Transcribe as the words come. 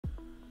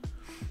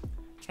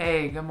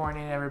Hey, good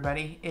morning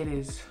everybody. It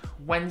is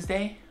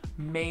Wednesday,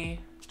 May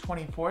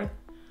 24th.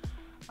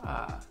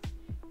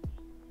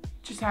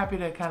 Just happy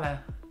to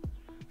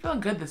feeling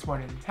good this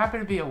morning. Happy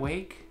to be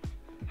awake.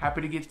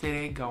 Happy to get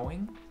today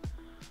going.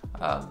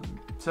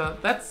 So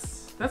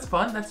that's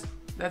fun.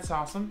 That's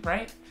awesome,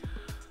 right?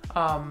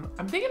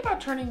 I'm thinking about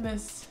turning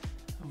this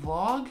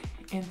vlog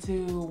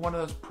into one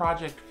of those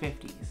Project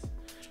 50s.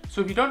 So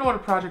if you don't know what a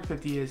Project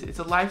 50 is, it's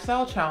a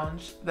lifestyle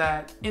challenge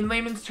that, in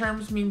layman's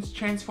terms, means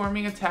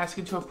transforming a task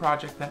into a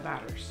project that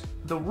matters.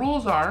 The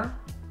rules are: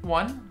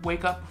 1.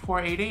 Wake up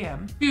before 8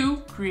 a.m. 2.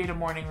 Create a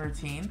morning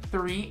routine.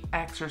 3.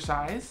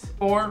 Exercise.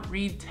 4.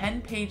 Read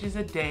 10 pages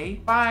a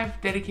day. 5.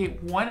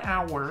 Dedicate 1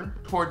 hour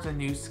towards a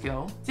new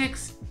skill.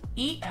 6.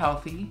 Eat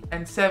healthy.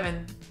 And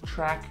 7.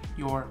 Track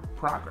your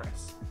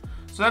progress.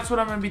 So that's what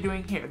I'm gonna be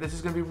doing here. This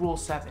is gonna be rule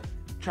 7,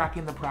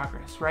 tracking the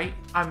progress, right?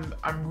 I'm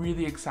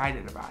really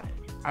excited about it.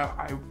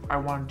 I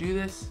want to do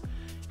this.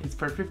 It's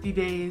for 50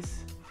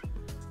 days,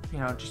 you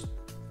know, just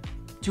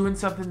doing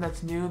something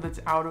that's new, that's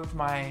out of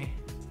my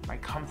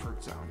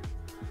comfort zone.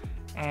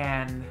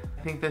 And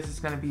I think this is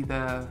going to be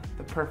the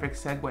perfect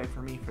segue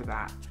for me for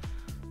that.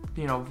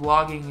 You know,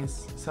 vlogging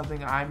is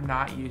something I'm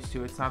not used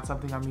to. It's not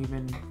something I'm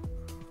even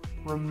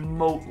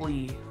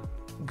remotely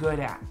good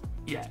at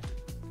yet.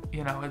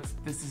 You know,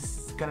 this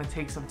is going to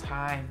take some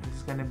time. This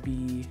is going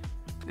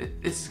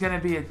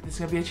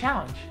to be a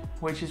challenge,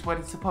 which is what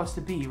it's supposed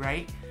to be,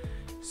 right?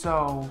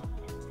 So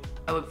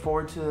I look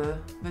forward to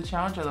the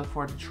challenge. I look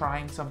forward to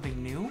trying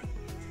something new.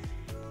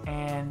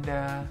 And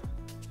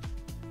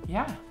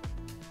yeah,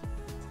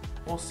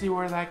 we'll see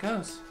where that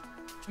goes.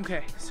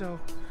 Okay, so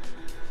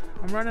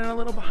I'm running a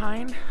little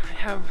behind. I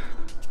have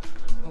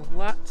a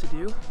lot to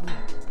do.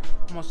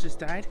 Almost just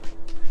died.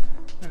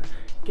 I'm gonna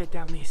get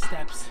down these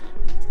steps.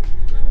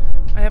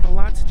 I have a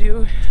lot to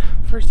do.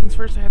 First things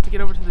first, I have to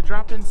get over to the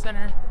drop-in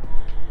center,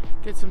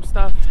 get some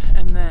stuff,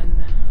 and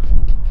then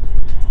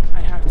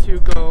I have to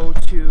go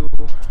to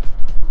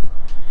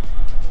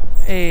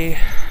a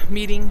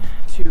meeting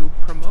to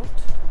promote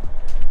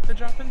the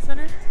drop-in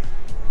center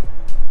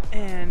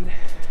and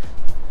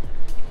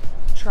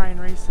try and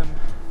raise some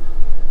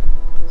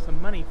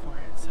money for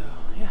it. So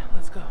yeah,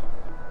 let's go.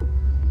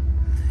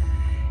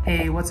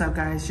 Hey, what's up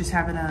guys? Just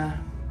having a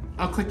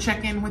quick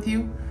check-in with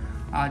you.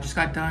 Just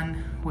got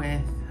done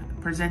with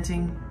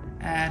presenting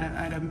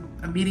at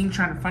a meeting,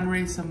 trying to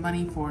fundraise some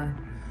money for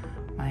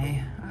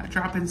my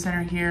drop-in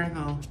center here,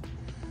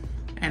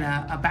 and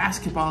a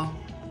basketball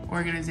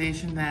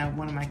organization that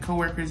one of my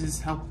coworkers is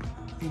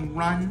helping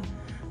run,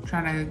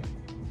 trying to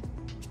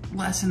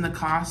lessen the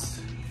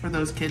cost for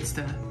those kids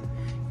to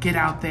get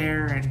out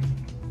there and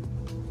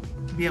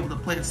be able to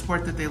play a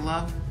sport that they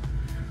love.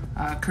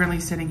 Currently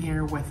sitting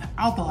here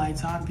without the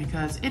lights on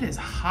because it is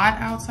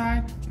hot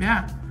outside.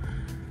 Yeah.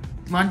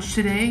 Lunch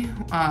today,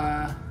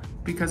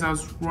 because I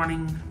was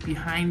running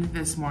behind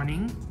this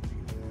morning,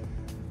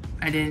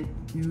 I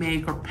didn't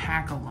make or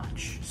pack a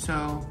lunch.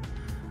 So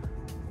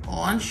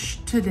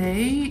lunch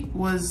today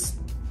was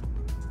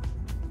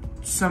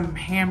some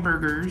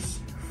hamburgers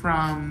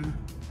from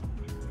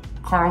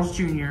Carl's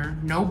Jr.,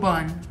 no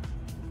bun,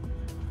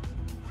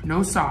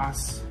 no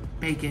sauce,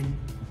 bacon.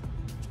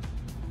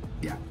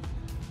 Yeah.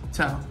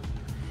 So,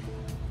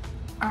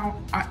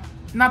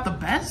 not the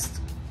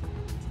best,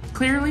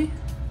 clearly,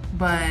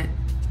 but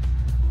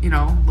you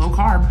know, low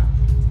carb.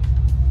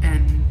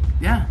 And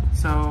yeah,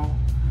 so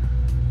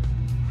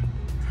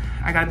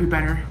I gotta be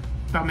better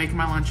about making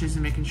my lunches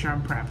and making sure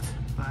I'm prepped.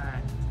 But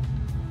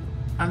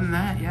other than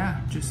that,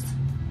 yeah, just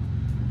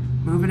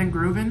moving and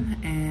grooving,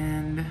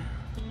 and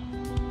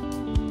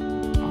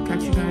I'll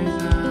catch you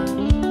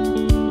guys